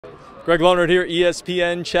Greg Leonard here,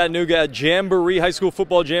 ESPN Chattanooga at Jamboree, high school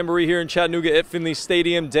football jamboree here in Chattanooga at Finley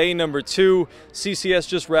Stadium, day number 2. CCS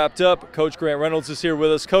just wrapped up. Coach Grant Reynolds is here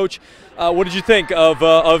with us. Coach, what did you think of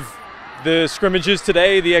the scrimmages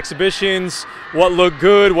today, the exhibitions? What looked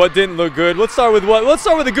good, what didn't look good? Let's start with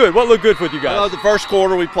the good. What looked good with you guys? Well, the first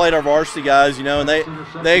quarter we played our varsity guys, and they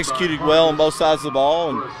executed well on both sides of the ball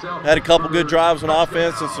and had a couple good drives on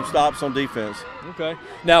offense and some stops on defense. Okay.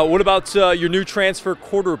 Now, what about your new transfer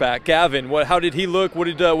quarterback, Gavin? How did he look? What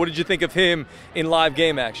did you think of him in live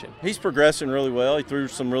game action? He's progressing really well. He threw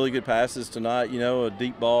some really good passes tonight. A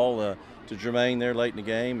deep ball to Jermaine there late in the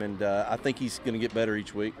game, and I think he's going to get better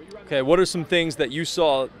each week. Okay. What are some things that you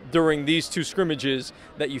saw during these 2 scrimmages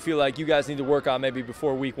that you feel like you guys need to work on maybe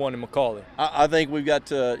before week 1 in McCallie? I think we've got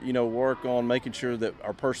to work on making sure that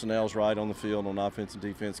our personnel's right on the field, on offense and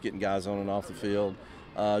defense, getting guys on and off the field.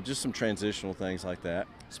 Just some transitional things like that.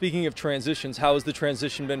 Speaking of transitions, how has the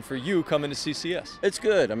transition been for you coming to CCS? It's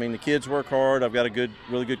good. I mean, the kids work hard. I've got a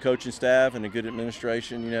really good coaching staff and a good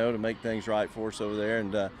administration, to make things right for us over there.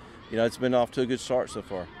 And, it's been off to a good start so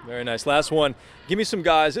far. Very nice. Last one. Give me some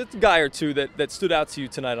guys, it's a guy or two that stood out to you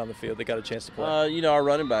tonight on the field that got a chance to play. Our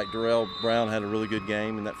running back, Darrell Brown, had a really good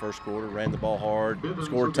game in that first quarter, ran the ball hard,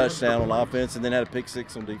 scored a touchdown on offense, and then had a pick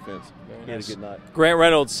 6 on defense. He had a good night. Grant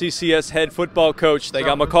Reynolds, CCS head football coach. They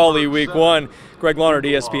got McCallie week 1. Greg Leonard,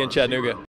 ESPN Chattanooga.